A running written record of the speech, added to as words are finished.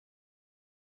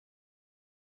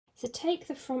So take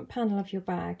the front panel of your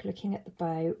bag, looking at the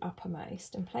bow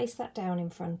uppermost, and place that down in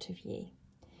front of you.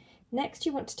 Next,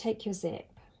 you want to take your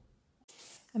zip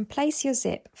and place your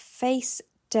zip face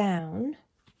down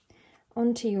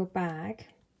onto your bag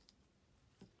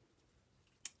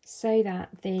so that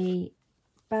the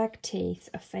bag teeth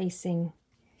are facing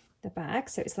the bag,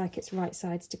 so it's like it's right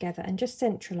sides together, and just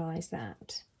centralise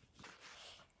that.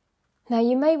 Now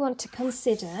you may want to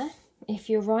consider,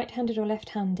 if you're right-handed or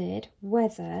left-handed,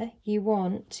 whether you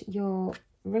want your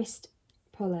wrist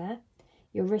puller,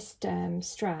 your wrist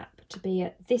strap to be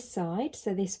at this side,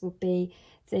 so this will be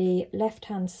the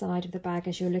left-hand side of the bag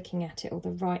as you're looking at it, or the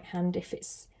right hand if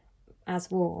it's as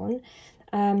worn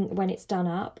when it's done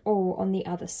up, or on the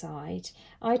other side.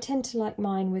 I tend to like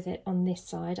mine with it on this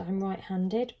side. I'm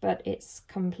right-handed, but it's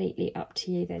completely up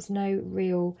to you. There's no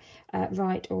real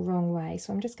right or wrong way.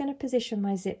 So I'm just going to position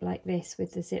my zip like this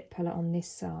with the zip puller on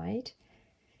this side.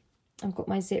 I've got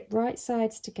my zip right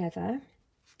sides together.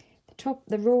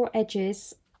 The raw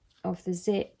edges of the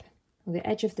zip, or the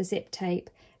edge of the zip tape,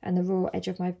 and the raw edge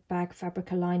of my bag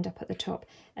fabric are lined up at the top,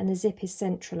 and the zip is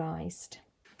centralised.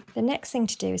 The next thing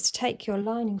to do is to take your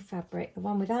lining fabric, the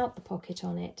one without the pocket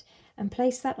on it, and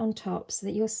place that on top so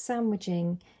that you're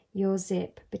sandwiching your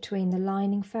zip between the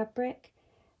lining fabric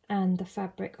and the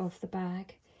fabric of the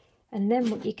bag. And then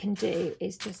what you can do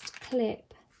is just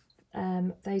clip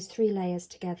those 3 layers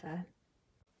together.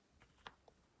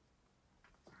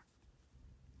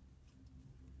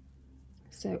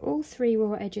 So all 3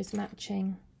 raw edges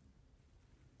matching.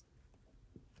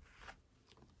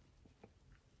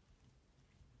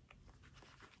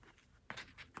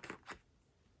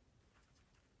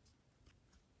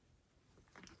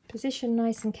 Position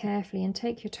nice and carefully, and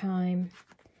take your time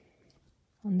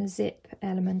on the zip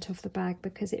element of the bag,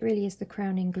 because it really is the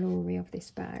crowning glory of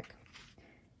this bag,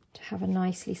 to have a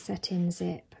nicely set in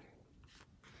zip.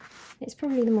 It's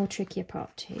probably the more trickier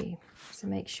part too, so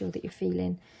make sure that you're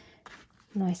feeling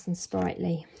nice and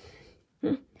sprightly.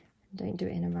 Don't do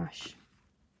it in a rush.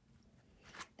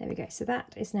 There we go, so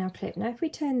that is now clipped. Now if we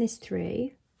turn this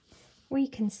through, we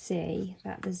can see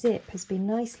that the zip has been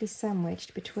nicely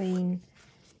sandwiched between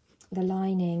the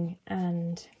lining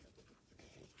and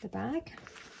the bag.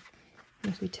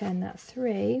 And if we turn that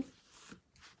through,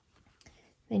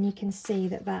 then you can see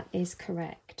that that is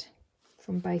correct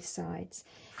from both sides.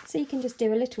 So you can just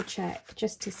do a little check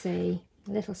just to see,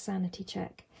 a little sanity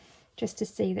check, just to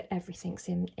see that everything's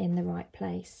in the right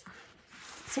place.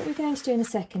 So what we're going to do in a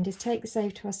second is take this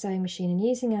over to our sewing machine, and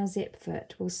using our zip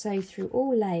foot, we'll sew through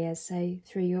all layers, so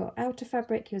through your outer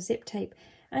fabric, your zip tape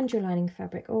and your lining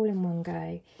fabric all in one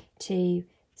go to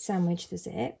sandwich the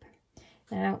zip.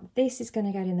 Now this is going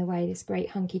to get in the way, this great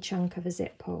hunky chunk of a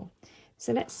zip pull.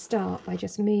 So let's start by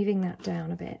just moving that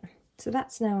down a bit. So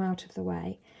that's now out of the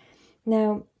way.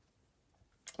 Now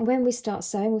when we start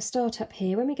sewing, we'll start up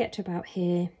here. When we get to about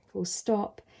here, we'll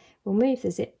stop, we'll move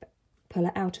the zip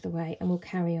puller out of the way, and we'll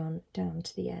carry on down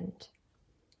to the end.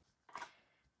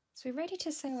 So we're ready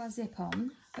to sew our zip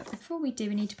on, but before we do,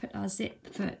 we need to put our zip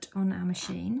foot on our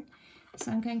machine.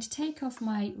 So I'm going to take off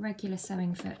my regular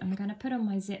sewing foot, and I'm going to put on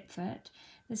my zip foot.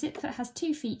 The zip foot has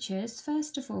 2 features.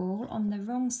 First of all, on the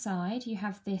wrong side, you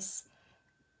have this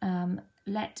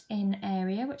let-in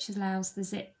area, which allows the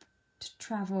zip to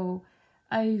travel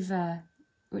over,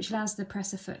 which allows the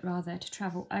presser foot rather to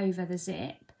travel over the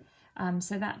zip.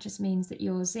 So that just means that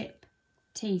your zip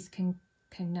teeth can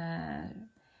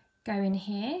go in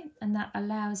here, and that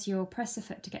allows your presser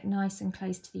foot to get nice and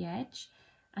close to the edge,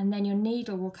 and then your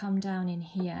needle will come down in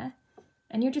here,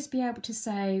 and you'll just be able to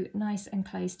sew nice and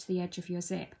close to the edge of your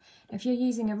zip. If you're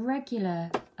using a regular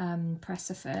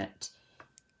presser foot,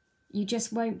 you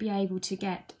just won't be able to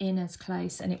get in as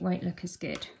close, and it won't look as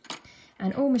good.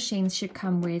 And all machines should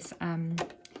come with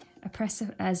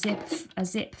a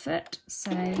zip foot,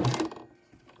 so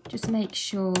just make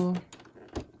sure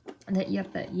that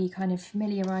you kind of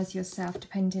familiarise yourself,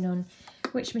 depending on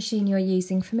which machine you're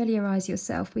using, familiarise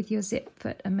yourself with your zip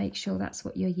foot and make sure that's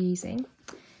what you're using.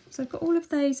 So I've got all of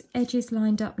those edges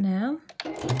lined up now,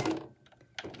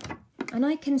 and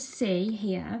I can see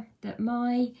here that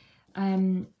my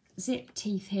zip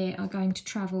teeth here are going to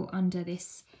travel under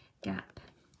this gap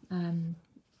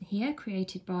here,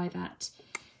 created by that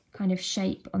kind of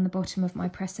shape on the bottom of my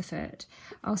presser foot.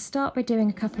 I'll start by doing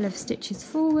a couple of stitches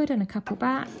forward and a couple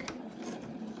back,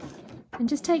 and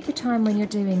just take your time when you're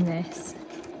doing this.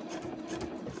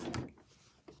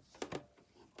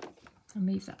 I'll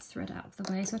move that thread out of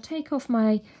the way. So I'll take off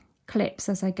my clips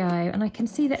as I go, and I can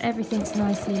see that everything's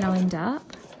nicely lined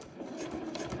up.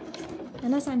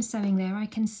 And as I'm sewing there, I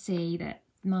can see that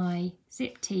my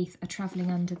zip teeth are travelling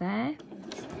under there.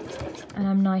 and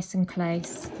I'm nice and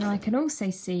close. Now I can also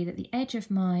see that the edge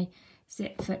of my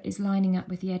zip foot is lining up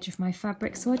with the edge of my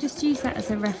fabric, so I just use that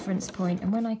as a reference point,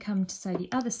 and when I come to sew the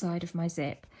other side of my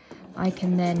zip, I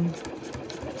can then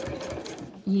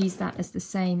use that as the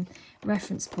same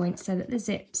reference point so that the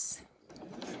zips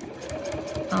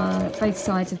are, both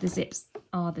sides of the zips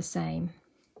are the same.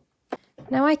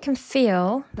 Now I can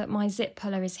feel that my zip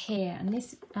puller is here, and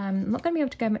this I'm not going to be able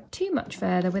to go too much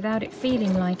further without it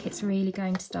feeling like it's really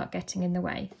going to start getting in the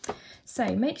way.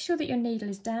 So make sure that your needle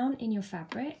is down in your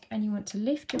fabric and you want to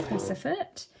lift your presser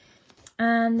foot,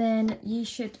 and then you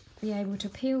should be able to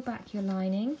peel back your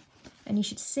lining, and you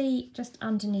should see just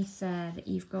underneath there that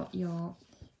you've got your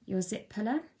zip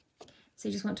puller. So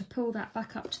you just want to pull that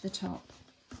back up to the top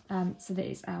so that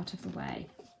it's out of the way.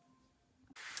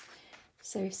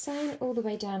 So we've sewn all the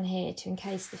way down here to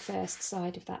encase the first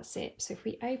side of that zip. So if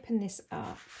we open this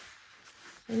up,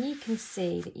 then you can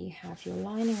see that you have your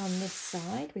lining on this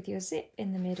side with your zip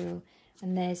in the middle,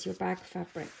 and there's your bag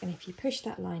fabric. And if you push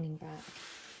that lining back,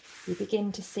 you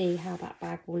begin to see how that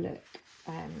bag will look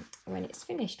when it's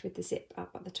finished with the zip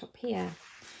up at the top here.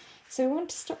 So we want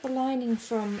to stop the lining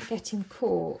from getting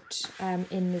caught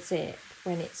in the zip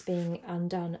when it's being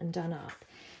undone and done up.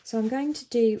 So I'm going to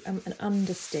do an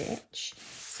understitch.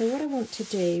 So what I want to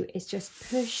do is just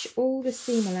push all the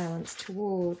seam allowance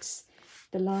towards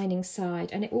the lining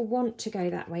side, and it will want to go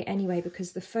that way anyway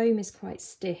because the foam is quite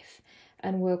stiff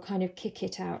and will kind of kick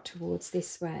it out towards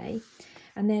this way.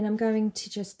 And then I'm going to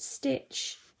just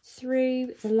stitch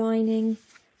through the lining,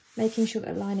 making sure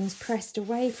that the lining's pressed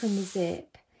away from the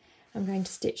zip. I'm going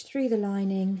to stitch through the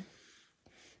lining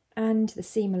and the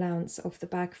seam allowance of the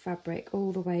bag fabric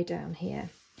all the way down here.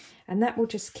 And that will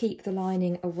just keep the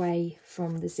lining away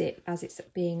from the zip as it's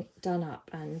being done up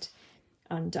and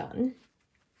undone.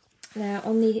 Now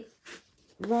on the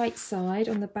right side,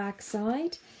 on the bag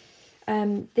side,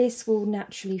 this will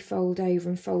naturally fold over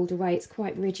and fold away. It's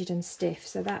quite rigid and stiff,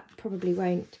 so that probably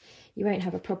you won't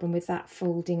have a problem with that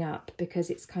folding up because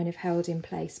it's kind of held in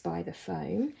place by the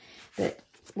foam. But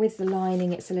with the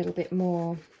lining, it's a little bit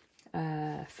more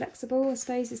flexible, I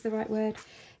suppose is the right word.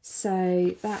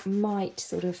 So that might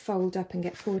sort of fold up and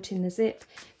get caught in the zip,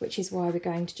 which is why we're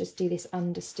going to just do this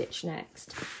understitch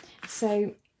next.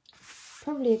 So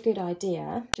probably a good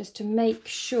idea just to make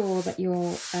sure that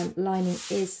your lining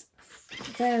is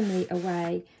firmly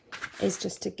away is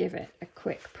just to give it a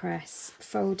quick press,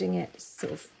 folding it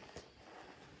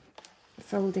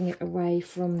away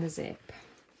from the zip.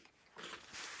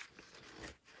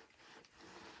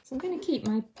 So I'm going to keep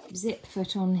my zip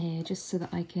foot on here just so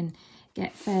that I can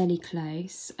get fairly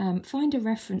close. Find a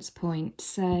reference point.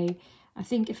 So I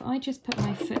think if I just put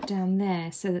my foot down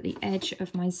there so that the edge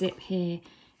of my zip here,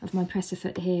 of my presser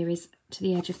foot here, is to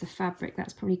the edge of the fabric,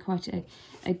 that's probably quite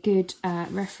a good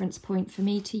reference point for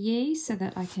me to use so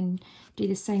that I can do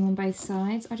the same on both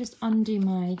sides. I just undo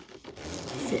my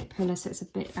zip puller so it's a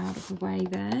bit out of the way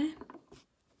there.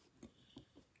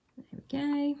 There we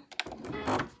go.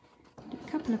 Do a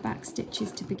couple of back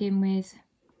stitches to begin with.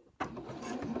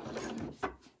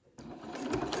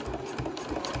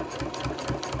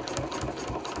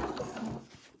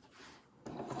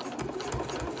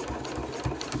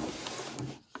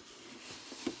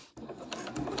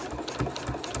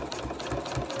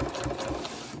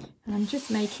 And I'm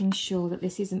just making sure that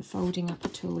this isn't folding up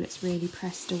at all, it's really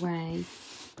pressed away.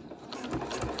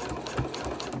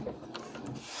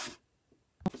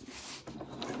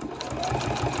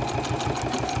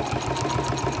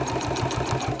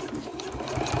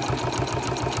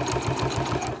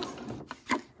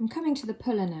 I'm coming to the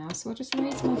puller now, so I'll just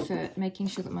raise my foot, making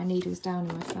sure that my needle's down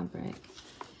in my fabric.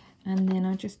 And then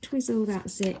I'll just twizzle that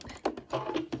zip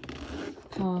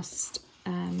past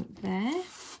there.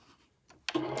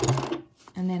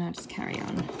 And then I'll just carry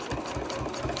on.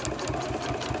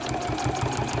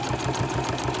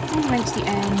 All the way to the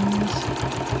end.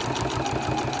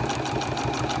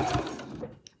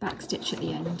 Back stitch at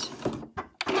the end.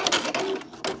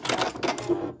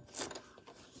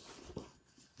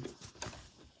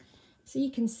 So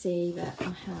you can see that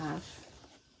I have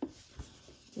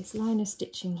this line of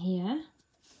stitching here,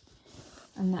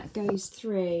 and that goes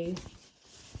through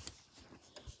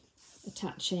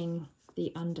attaching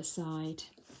the underside.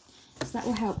 So that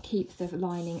will help keep the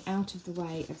lining out of the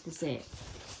way of the zip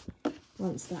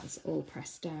once that's all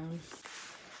pressed down.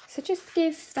 So just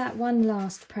give that one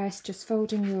last press, just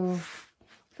folding your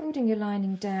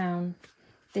lining down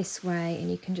this way, and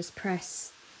you can just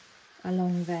press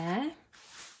along there.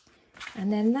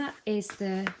 And then that is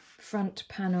the front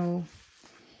panel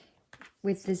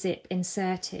with the zip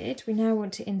inserted. We now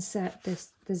want to insert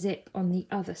the zip on the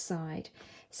other side.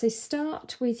 So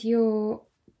start with your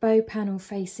bow panel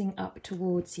facing up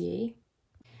towards you.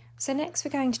 So next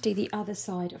we're going to do the other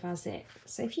side of our zip.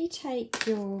 So if you take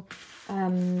your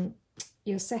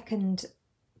second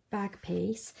bag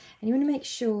piece, and you want to make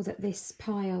sure that this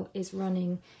pile is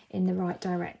running in the right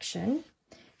direction.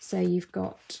 So you've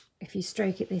got, if you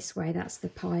stroke it this way, that's the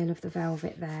pile of the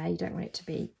velvet there. You don't want it to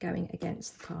be going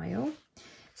against the pile.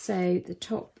 So the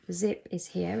top zip is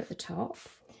here at the top.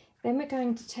 Then we're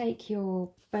going to take your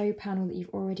bow panel that you've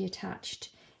already attached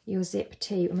your zip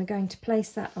to, and we're going to place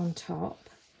that on top.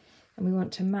 And we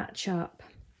want to match up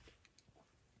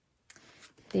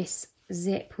this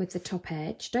zip with the top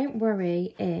edge. Don't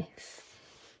worry if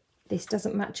this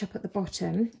doesn't match up at the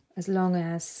bottom, as long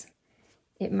as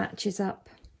it matches up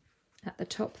at the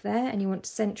top there, and you want to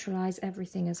centralise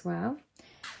everything as well.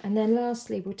 And then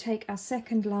lastly, we'll take our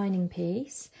second lining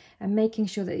piece, and making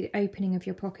sure that the opening of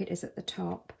your pocket is at the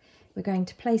top, we're going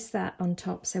to place that on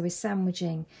top, so we're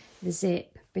sandwiching the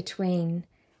zip between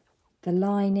the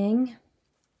lining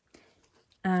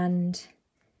and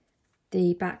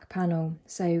the back panel.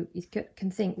 So you can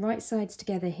think right sides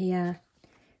together here,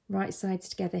 right sides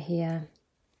together here,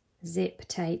 zip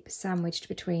tape sandwiched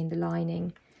between the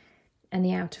lining and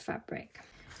the outer fabric.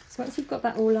 So once you've got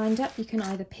that all lined up, you can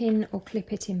either pin or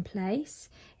clip it in place.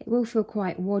 It will feel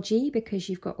quite wodgy because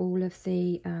you've got all of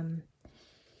the,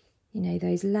 you know,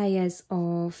 those layers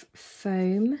of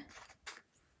foam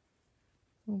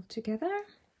all together.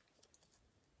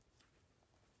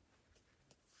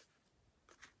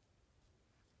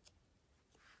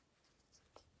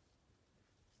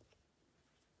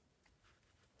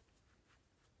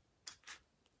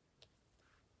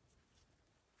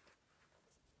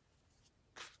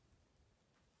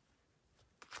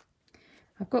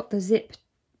 I've got the zip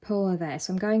puller there,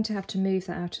 so I'm going to have to move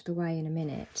that out of the way in a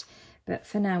minute. But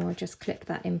for now, I'll just clip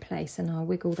that in place, and I'll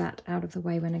wiggle that out of the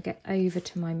way when I get over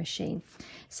to my machine.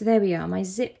 So there we are, my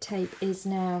zip tape is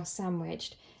now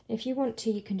sandwiched. If you want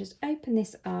to, you can just open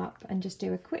this up and just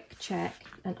do a quick check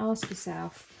and ask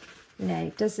yourself, you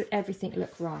know, does everything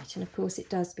look right? And of course it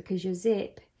does, because your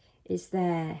zip is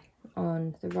there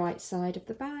on the right side of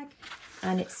the bag,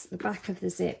 and it's the back of the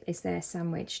zip is there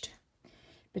sandwiched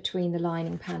between the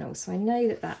lining panels. So I know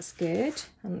that that's good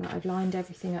and that I've lined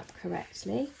everything up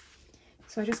correctly.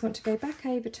 So I just want to go back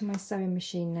over to my sewing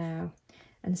machine now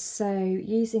and sew,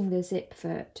 using the zip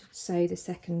foot, sew the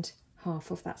second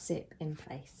half of that zip in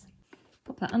place.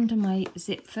 Pop that under my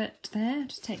zip foot there,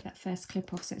 just take that first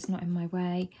clip off so it's not in my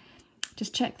way.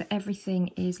 Just check that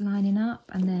everything is lining up,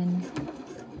 and then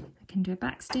I can do a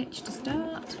back stitch to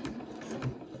start.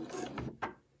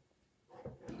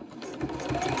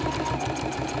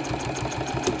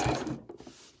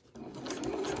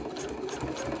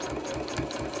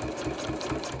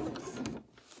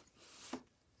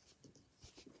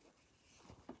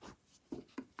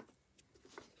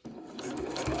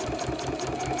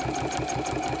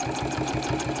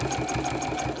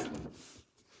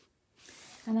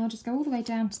 And I'll just go all the way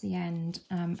down to the end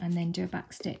and then do a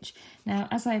back stitch. Now,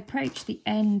 as I approach the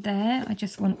end there, I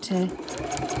just want to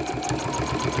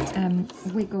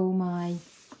wiggle my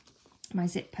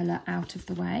zip puller out of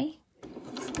the way.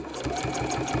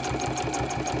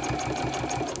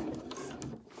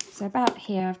 So about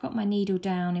here, I've got my needle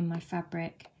down in my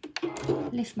fabric,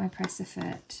 lift my presser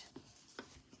foot,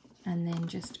 and then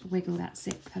just wiggle that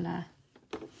zip puller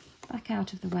back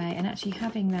out of the way. And actually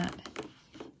having that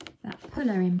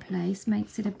puller in place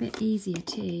makes it a bit easier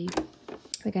too.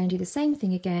 We're going to do the same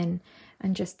thing again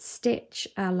and just stitch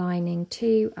our lining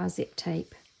to our zip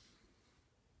tape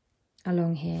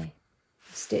along here.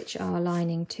 Stitch our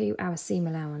lining to our seam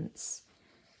allowance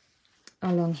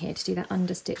along here to do that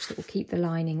understitch that will keep the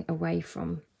lining away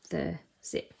from the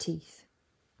zip teeth.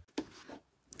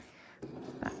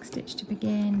 Back stitch to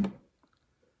begin.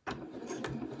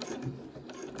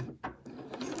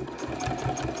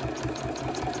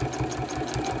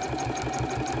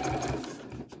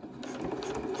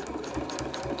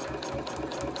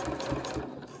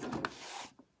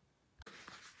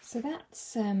 So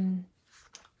that's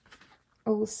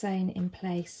all sewn in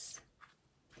place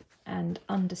and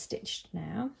understitched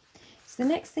now. So the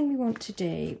next thing we want to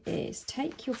do is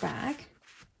take your bag.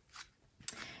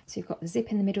 So you've got the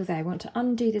zip in the middle there. We want to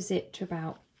undo the zip to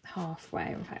about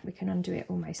halfway. In fact, we can undo it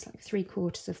almost like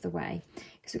 3/4 of the way,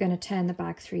 because we're going to turn the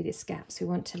bag through this gap. So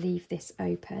we want to leave this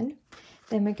open.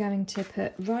 Then we're going to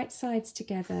put right sides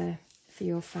together for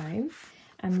your foam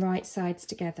and right sides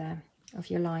together of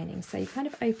your lining. So you're kind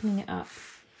of opening it up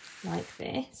like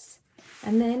this.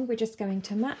 And then we're just going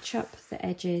to match up the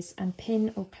edges and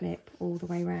pin or clip all the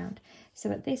way around.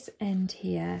 So at this end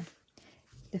here,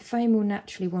 The foam will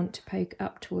naturally want to poke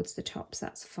up towards the top, so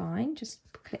that's fine. Just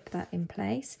clip that in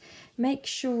place. Make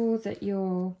sure that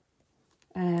your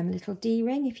little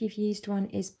D-ring, if you've used one,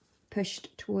 is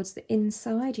pushed towards the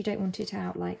inside. You don't want it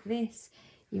out like this.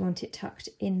 You want it tucked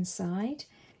inside.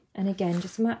 And again,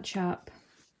 just match up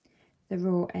the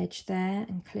raw edge there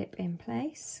and clip in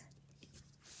place.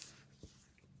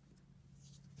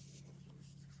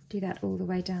 Do that all the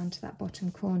way down to that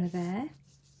bottom corner there.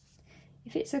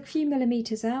 If it's a few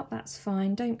millimetres out, that's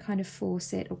fine. Don't kind of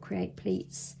force it or create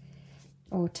pleats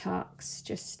or tucks.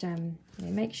 Just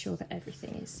make sure that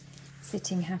everything is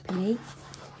sitting happily.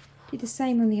 Do the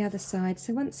same on the other side.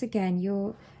 So once again,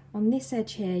 on this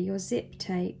edge here, your zip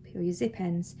tape or your zip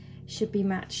ends should be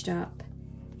matched up,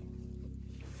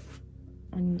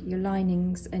 and your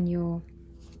linings and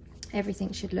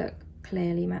everything should look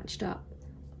clearly matched up.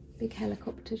 Big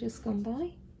helicopter just gone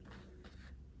by.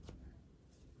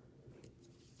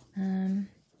 And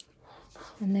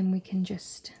then we can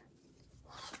just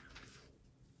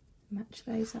match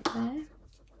those up there.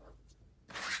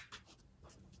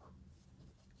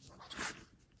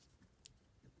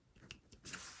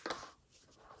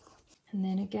 And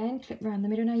then again, clip around the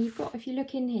middle. Now you've got, if you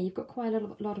look in here, you've got quite a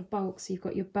lot of bulk. So you've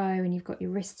got your bow and you've got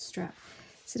your wrist strap.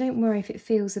 So don't worry if it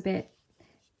feels a bit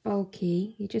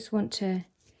bulky. You just want to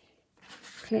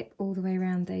clip all the way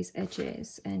around those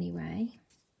edges anyway.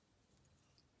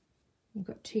 You've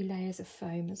got 2 layers of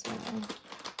foam as well.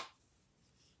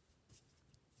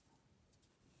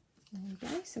 There we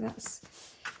go. So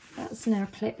that's now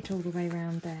clipped all the way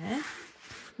around there.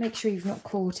 Make sure you've not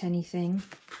caught anything.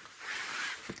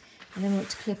 And then we want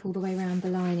to clip all the way around the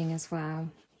lining as well.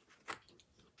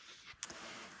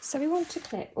 So we want to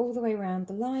clip all the way around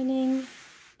the lining,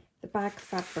 the bag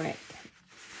fabric,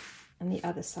 and the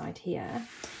other side here.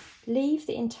 Leave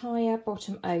the entire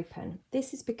bottom open.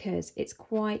 This is because it's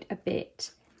quite a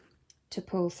bit to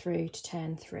pull through, to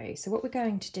turn through. So what we're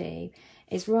going to do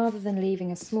is, rather than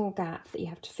leaving a small gap that you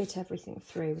have to fit everything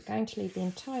through, we're going to leave the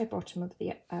entire bottom of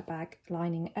the bag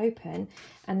lining open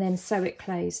and then sew it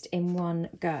closed in one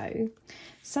go.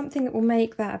 Something that will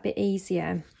make that a bit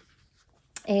easier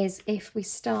is if we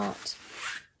start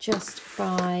just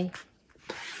by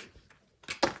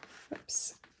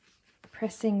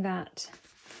pressing that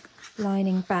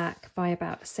lining back by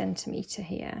about 1 centimetre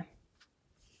here.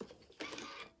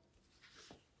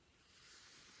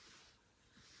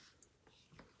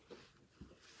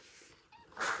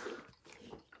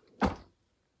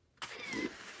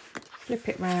 Flip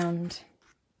it round,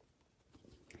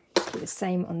 do the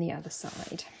same on the other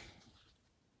side.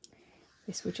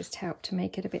 This will just help to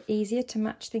make it a bit easier to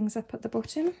match things up at the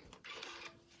bottom.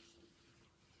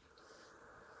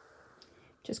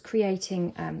 Just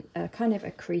creating a kind of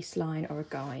a crease line or a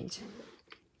guide,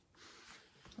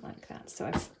 like that. So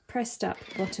I've pressed up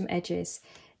the bottom edges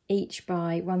each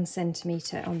by 1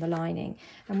 centimetre on the lining.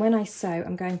 And when I sew,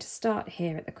 I'm going to start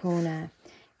here at the corner,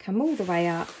 come all the way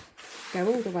up, go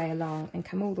all the way along and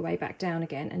come all the way back down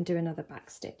again and do another back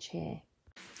stitch here.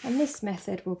 And this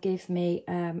method will give me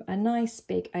a nice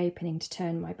big opening to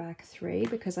turn my bag through,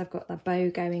 because I've got the bow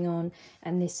going on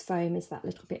and this foam is that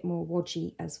little bit more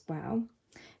wodgy as well.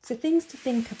 So things to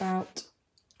think about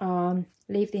are,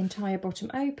 leave the entire bottom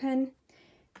open.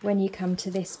 When you come to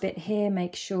this bit here,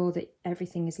 make sure that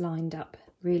everything is lined up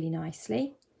really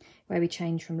nicely, where we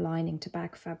change from lining to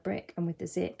bag fabric, and with the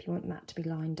zip you want that to be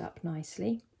lined up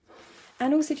nicely.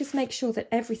 And also just make sure that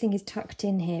everything is tucked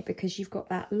in here, because you've got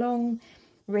that long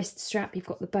wrist strap, you've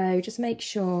got the bow. Just make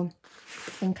sure,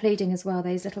 including as well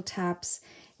those little tabs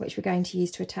which we're going to use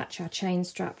to attach our chain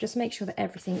strap, just make sure that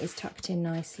everything is tucked in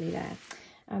nicely there.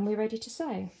 And we're ready to sew.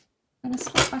 I'm going to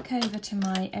swap back over to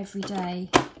my everyday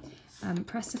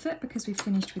presser foot, because we've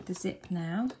finished with the zip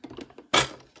now.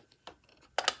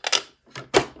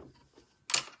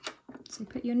 So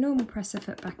put your normal presser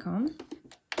foot back on.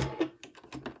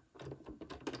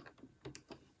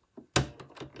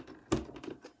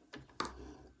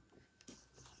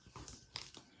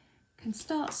 Can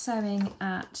start sewing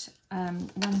at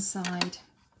one side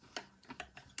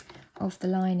of the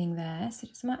lining there, so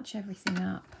just match everything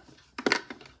up.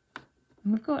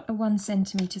 And we've got a 1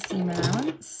 centimetre seam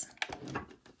allowance.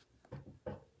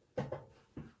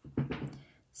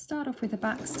 Start off with a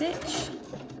back stitch.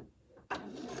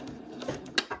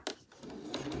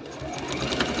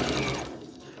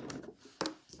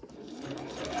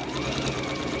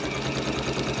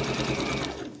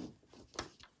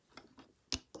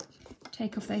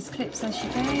 Take off those clips as you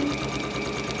go.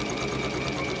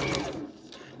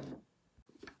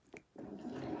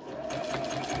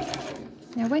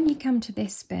 Now when you come to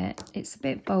this bit, it's a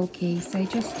bit bulky, so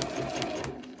just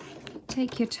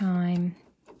take your time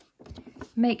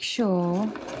make sure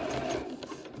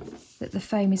that the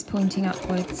foam is pointing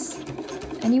upwards.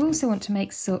 And you also want to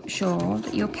make sure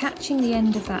that you're catching the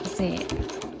end of that zip,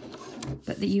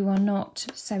 but that you are not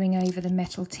sewing over the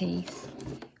metal teeth.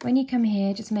 When you come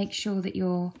here, just make sure that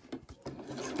your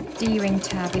D-ring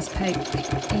tab is poking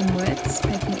inwards.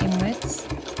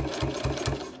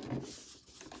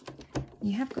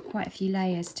 You have got quite a few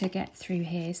layers to get through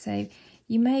here, so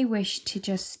you may wish to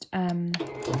just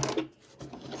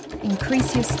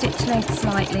increase your stitch length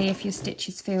slightly if your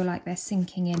stitches feel like they're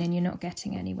sinking in and you're not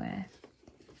getting anywhere.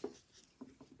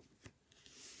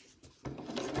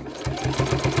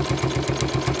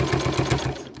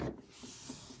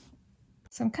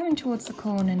 So I'm coming towards the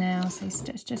corner now, so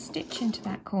just stitch into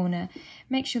that corner.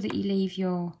 Make sure that you leave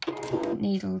your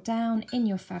needle down in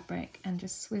your fabric and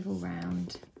just swivel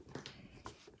round.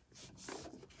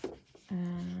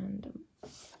 And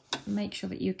make sure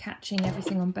that you're catching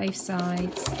everything on both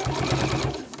sides,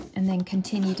 and then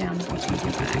continue down the bottom of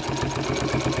your bag.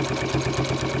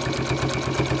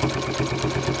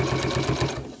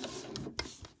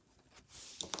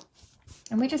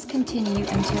 And we just continue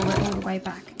until we're all the way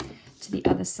back to the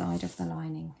other side of the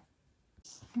lining.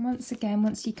 And once again,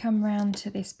 once you come round to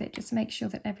this bit, just make sure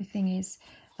that everything is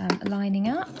lining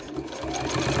up.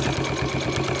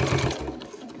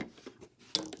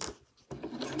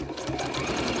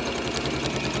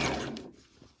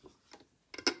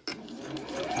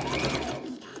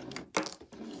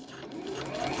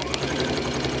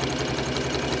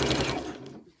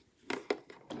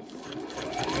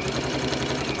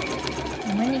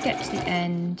 And when you get to the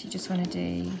end, you just want to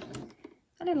do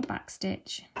a little back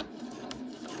stitch.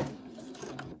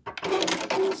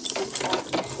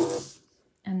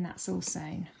 And that's all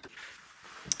sewn.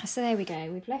 So there we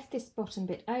go, we've left this bottom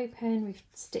bit open, we've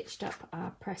stitched up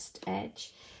our pressed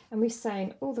edge, and we've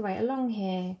sewn all the way along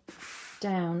here,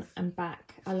 down and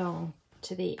back along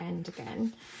to the end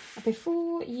again.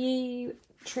 Before you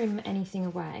trim anything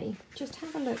away, just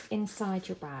have a look inside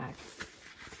your bag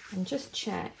and just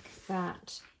check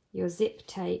that your zip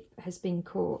tape has been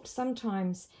caught.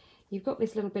 Sometimes you've got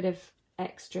this little bit of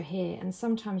extra here, and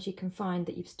sometimes you can find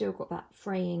that you've still got that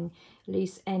fraying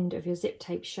loose end of your zip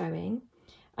tape showing.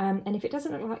 And if it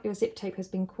doesn't look like your zip tape has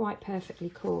been quite perfectly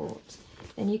caught,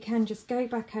 then you can just go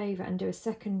back over and do a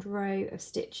second row of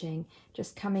stitching,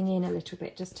 just coming in a little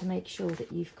bit just to make sure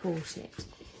that you've caught it.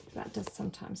 That does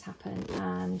sometimes happen,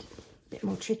 and a bit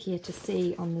more trickier to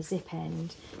see on the zip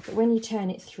end, but when you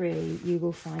turn it through you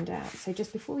will find out. So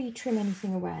just before you trim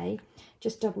anything away,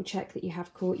 just double check that you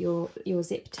have caught your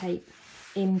zip tape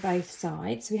in both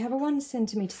sides. So we have a 1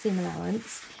 centimetre seam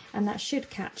allowance, and that should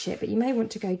catch it, but you may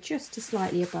want to go just to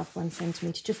slightly above 1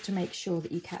 centimetre just to make sure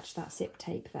that you catch that zip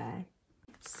tape there.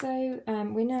 So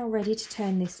we're now ready to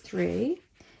turn this through,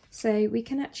 so we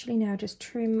can actually now just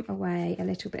trim away a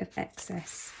little bit of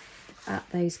excess at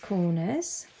those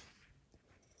corners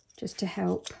just to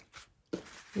help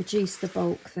reduce the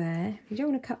bulk there. You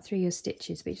don't want to cut through your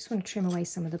stitches, but you just want to trim away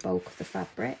some of the bulk of the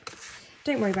fabric.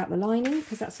 Don't worry about the lining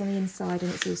because that's on the inside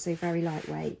and it's also very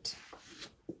lightweight.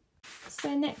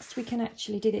 So next we can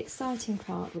actually do the exciting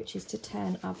part, which is to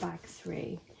turn our bag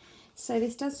through. So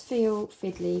this does feel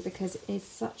fiddly because it is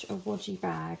such a wodgy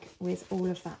bag with all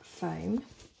of that foam.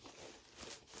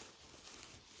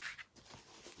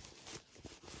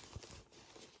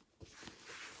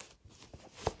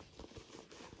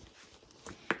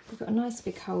 We've got a nice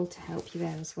big hole to help you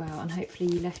there as well, and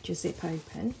hopefully you left your zip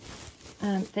open.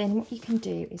 Then what you can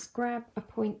do is grab a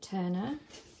point turner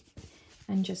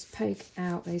and just poke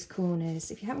out those corners.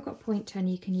 If you haven't got a point turner,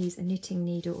 you can use a knitting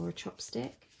needle or a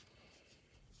chopstick.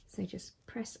 So just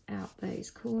press out those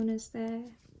corners there.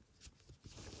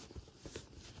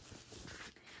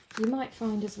 You might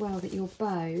find as well that your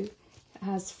bow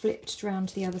has flipped round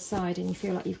to the other side and you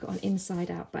feel like you've got an inside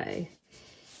out bow.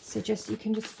 So you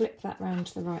can just flip that round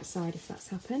to the right side if that's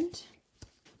happened.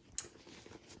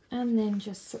 And then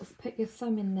just sort of put your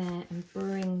thumb in there and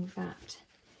bring that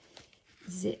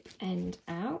zip end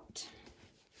out.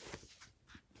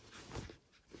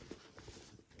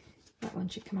 That one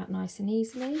should come out nice and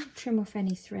easily. Trim off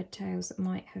any thread tails that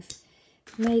might have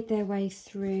made their way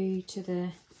through to the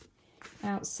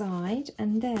outside,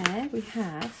 and there we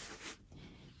have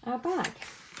our bag.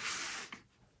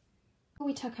 Before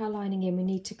we tuck our lining in, we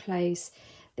need to close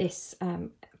this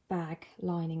bag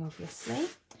lining, obviously.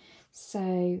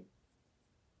 So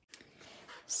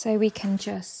we can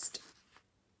just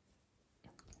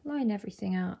line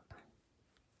everything up,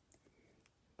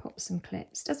 pop some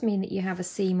clips. Doesn't mean that you have a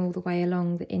seam all the way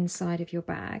along the inside of your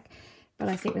bag, but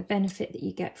I think the benefit that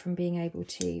you get from being able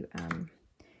to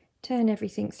turn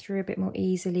everything through a bit more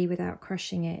easily without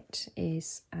crushing it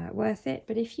is worth it.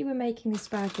 But if you were making this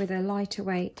bag with a lighter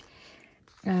weight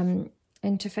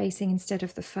interfacing instead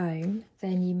of the foam,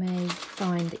 then you may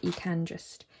find that you can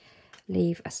just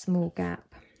leave a small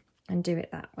gap and do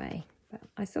it that way. But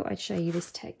I thought I'd show you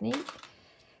this technique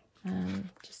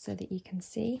just so that you can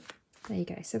see. There you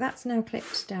go. So that's now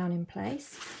clipped down in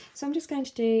place. So I'm just going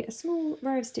to do a small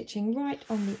row of stitching right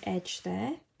on the edge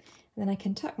there. And then I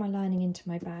can tuck my lining into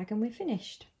my bag and we're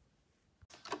finished.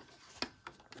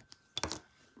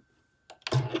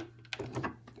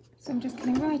 So I'm just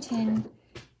coming right in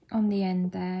on the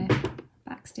end there,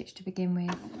 back stitch to begin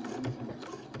with.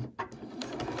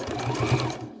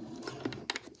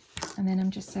 And then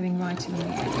I'm just sewing right along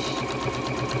the edge.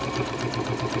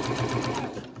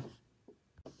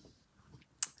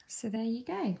 So there you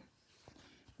go.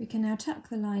 We can now tuck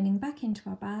the lining back into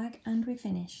our bag and we're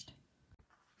finished.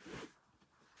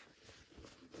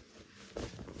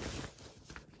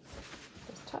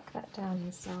 Tuck that down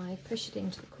inside, push it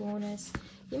into the corners.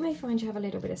 You may find you have a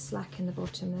little bit of slack in the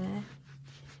bottom there,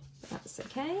 but that's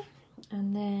okay.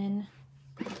 And then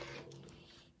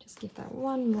just give that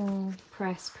one more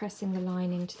press, pressing the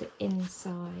lining to the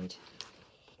inside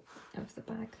of the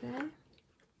bag there.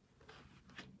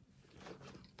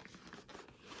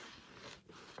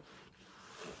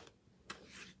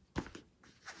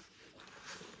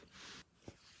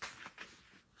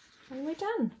 And we're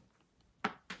done. I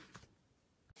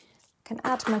can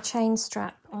add my chain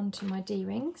strap onto my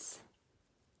D-rings.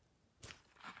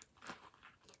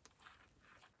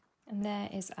 And there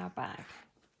is our bag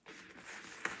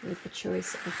with the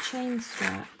choice of chain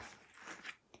strap,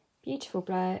 beautiful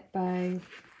bow,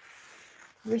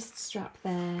 wrist strap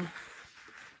there,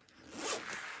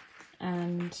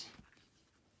 and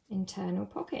internal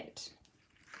pocket.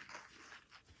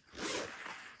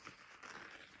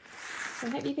 So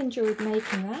I hope you've enjoyed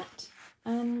making that.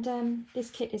 And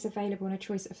this kit is available in a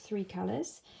choice of 3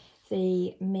 colours,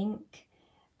 the mink,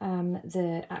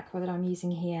 the aqua that I'm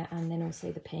using here, and then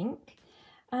also the pink,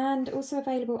 and also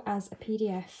available as a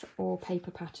PDF or paper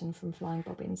pattern from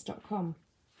flyingbobbins.com.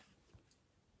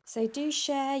 So do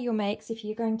share your makes. If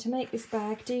you're going to make this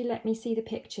bag, do let me see the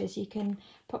pictures. You can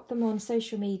pop them on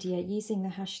social media using the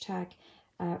hashtag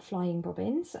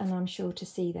flyingbobbins, and I'm sure to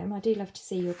see them. I do love to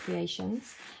see your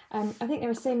creations. I think there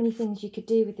are so many things you could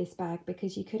do with this bag,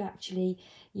 because you could actually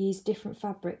use different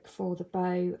fabric for the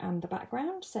bow and the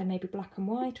background, so maybe black and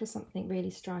white or something really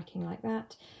striking like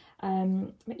that.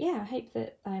 But yeah, I hope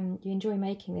that you enjoy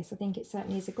making this. I think it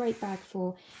certainly is a great bag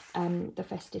for the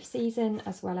festive season,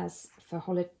 as well as for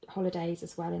holidays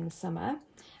as well in the summer,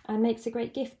 and makes a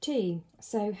great gift too.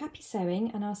 So happy sewing,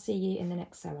 and I'll see you in the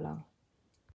next sew along.